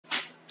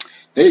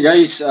Hey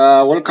guys,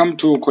 welcome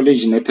to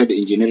College Method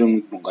Engineering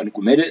with Bongani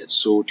Kumede.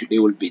 So today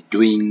we'll be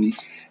doing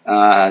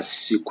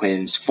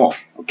sequence 4.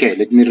 Okay,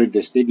 let me read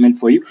the statement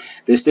for you.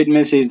 The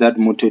statement says that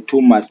motor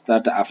 2 must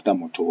start after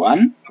motor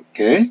 1.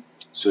 Okay,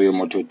 so your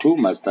motor 2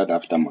 must start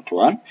after motor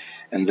 1.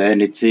 And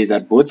then it says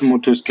that both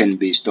motors can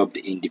be stopped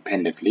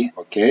independently.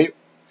 Okay,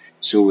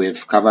 so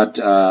we've covered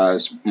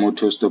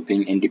motor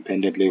stopping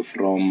independently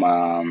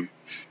from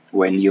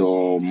when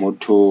your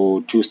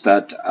motor 2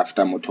 start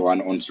after motor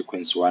 1 on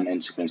sequence 1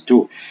 and sequence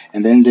 2.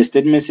 And then the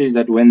statement says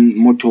that when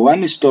motor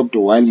 1 is stopped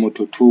while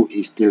motor 2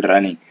 is still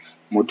running,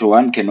 motor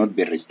 1 cannot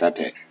be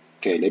restarted.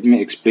 Okay, let me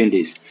explain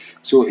this.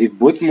 So if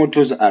both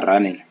motors are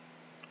running,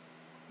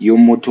 your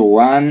motor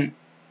 1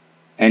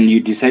 and you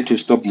decide to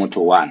stop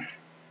motor 1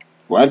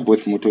 while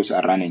both motors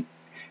are running,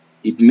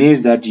 it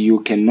means that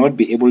you cannot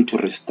be able to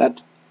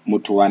restart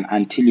motor 1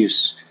 until you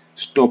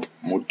stop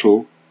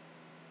motor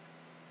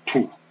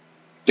 2.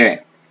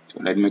 Okay, so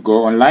let me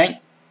go online.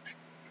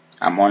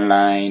 I'm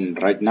online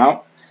right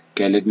now.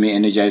 Okay, let me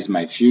energize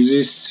my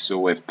fuses. So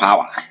we have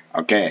power.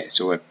 Okay,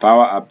 so we have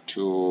power up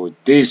to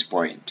this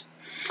point.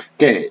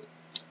 Okay,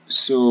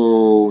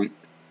 so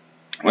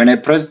when I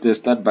press the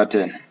start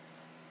button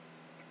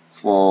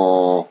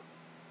for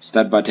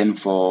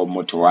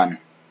motor 1,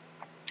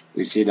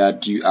 we see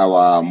that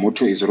our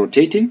motor is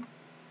rotating.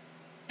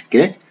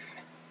 Okay,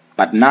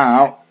 but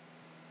now,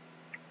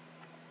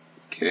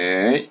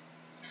 okay,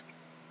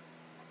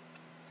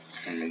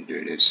 let me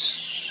do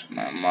this.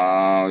 My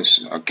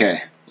mouse, okay,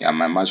 yeah,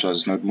 my mouse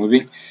was not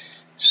moving.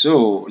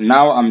 So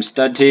now I'm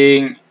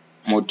starting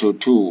motor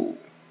 2.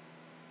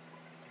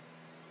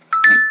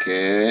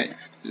 Okay,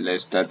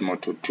 let's start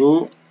motor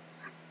 2.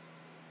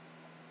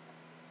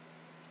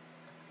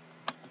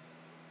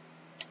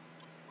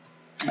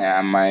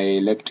 My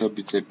laptop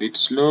is a bit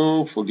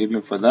slow, forgive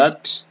me for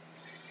that.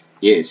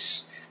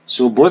 Yes,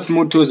 so both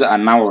motors are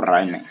now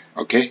running.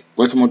 Okay,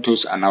 both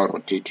motors are now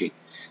rotating.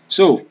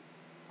 So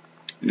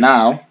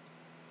now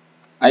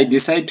I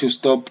decide to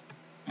stop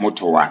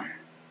motor 1.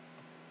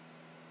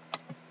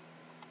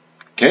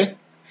 Okay,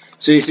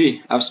 so you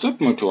see I've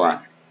stopped motor 1,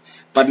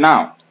 but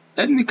now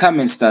let me come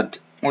and start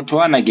motor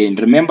 1 again.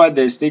 Remember,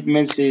 the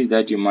statement says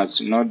that you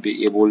must not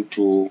be able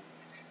to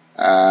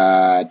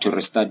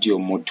restart your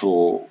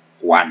motor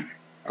 1.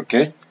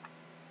 Okay,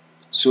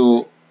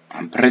 so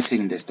I'm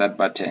pressing the start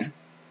button.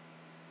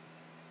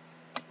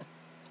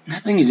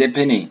 Nothing is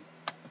happening.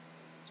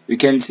 You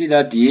can see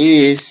that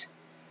yes,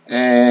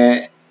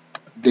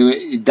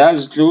 it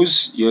does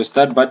close your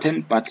start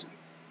button, but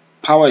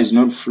power is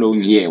not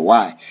flowing here.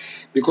 Why?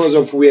 Because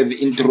of we have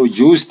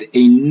introduced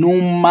a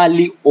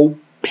normally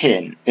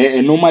open,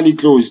 a normally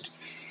closed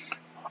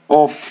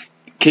of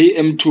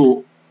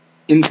KM2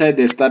 inside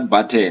the start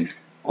button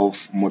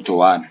of motor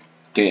 1.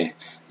 Okay,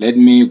 let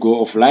me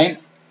go offline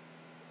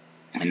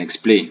and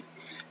explain.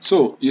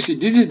 So you see,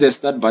 this is the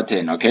start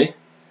button. Okay,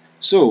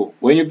 so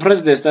when you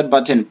press the start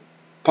button,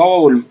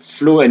 power will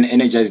flow and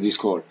energize this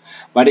coil,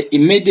 but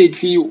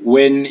immediately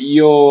when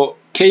your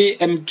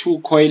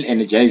KM2 coil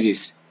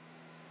energizes,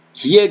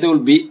 here there will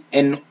be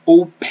an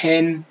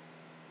open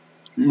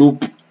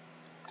loop,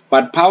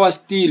 but power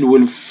still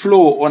will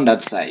flow on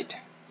that side.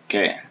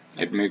 Okay,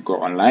 let me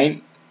go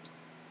online,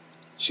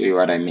 show you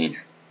what I mean.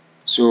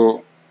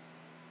 So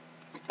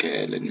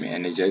okay, let me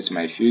energize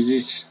my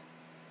fuses.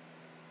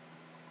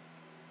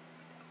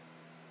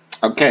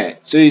 Okay,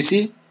 so you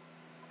see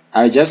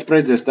I just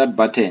press the start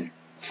button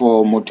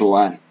for motor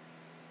 1.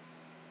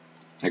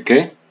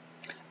 Okay,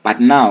 but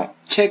now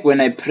check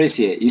when I press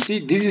here. You see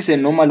this is a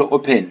normal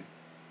open.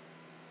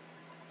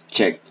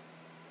 Check.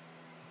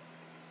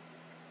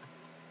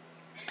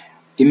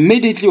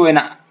 Immediately when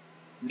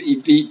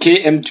the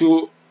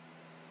KM2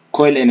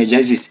 coil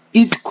energizes,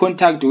 its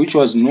contact, which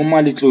was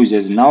normally closed,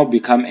 has now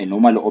become a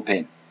normal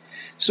open.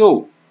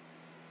 So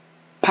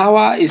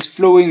power is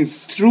flowing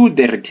through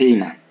the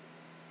retainer,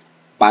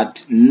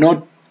 but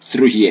not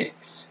through here.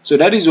 So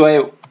that is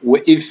why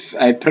if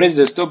I press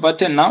the stop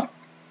button now,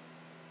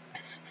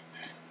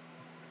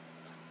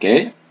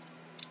 okay,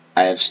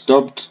 I have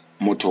stopped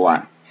motor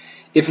 1.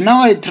 If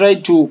now I try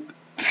to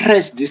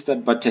press this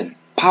start button,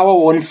 power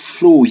won't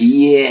flow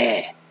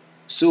here.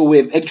 So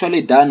we've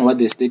actually done what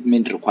the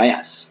statement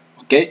requires.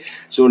 Okay,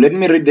 so let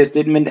me read the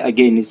statement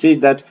again. It says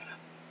that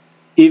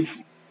if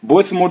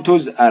both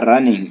motors are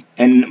running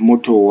and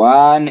motor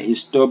 1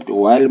 is stopped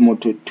while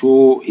motor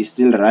 2 is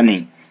still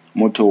running,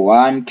 motor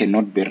 1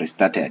 cannot be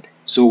restarted.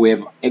 So we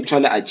have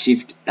actually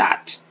achieved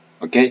that.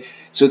 Okay,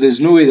 so there's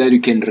no way that you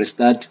can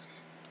restart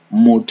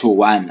motor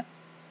 1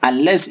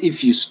 unless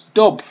if you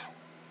stop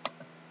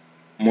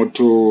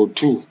motor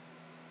 2.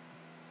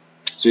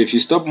 So if you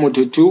stop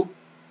motor 2,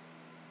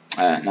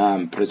 now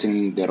I'm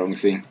pressing the wrong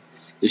thing.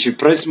 If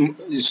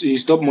you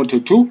stop motor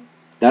 2,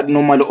 that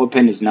normal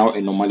open is now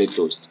a normally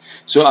closed.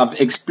 So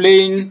I've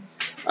explained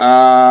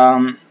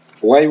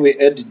why we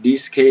add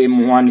this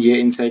KM1 here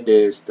inside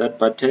the start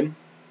button.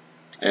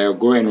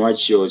 Go and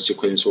watch your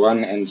sequence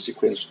 1 and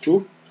sequence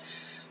 2,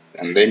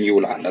 and then you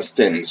will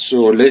understand.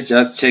 So let's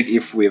just check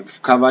if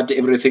we've covered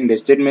everything. The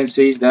statement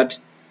says that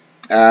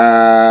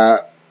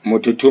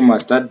motor 2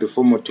 must start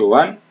before motor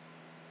 1.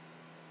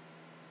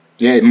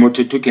 Yeah,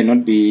 motor 2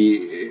 cannot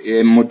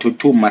be, motor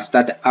 2 must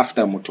start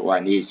after motor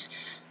 1.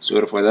 Yes,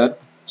 sorry for that.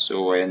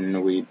 So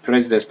when we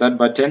press the start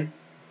button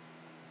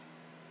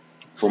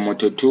for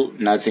motor 2,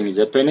 nothing is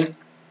happening.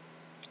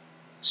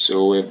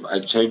 So we've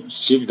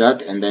achieved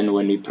that, and then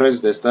when we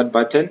press the start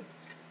button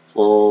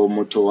for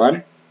motor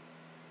 1,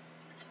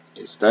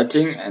 it's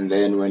starting, and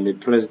then when we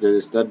press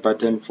the start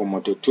button for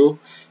motor 2,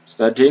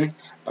 starting.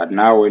 But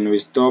now when we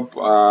stop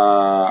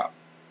our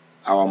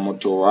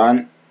motor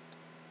 1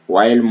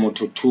 while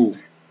motor 2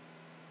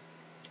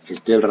 is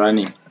still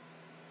running,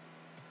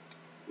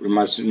 we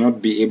must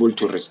not be able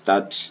to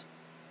restart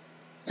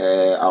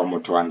our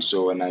motor 1.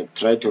 So when I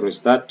try to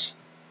restart,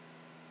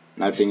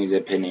 nothing is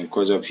happening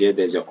because of here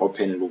there's an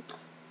open loop.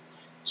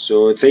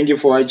 So thank you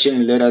for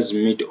watching. Let us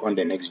meet on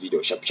the next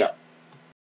video. Sharp.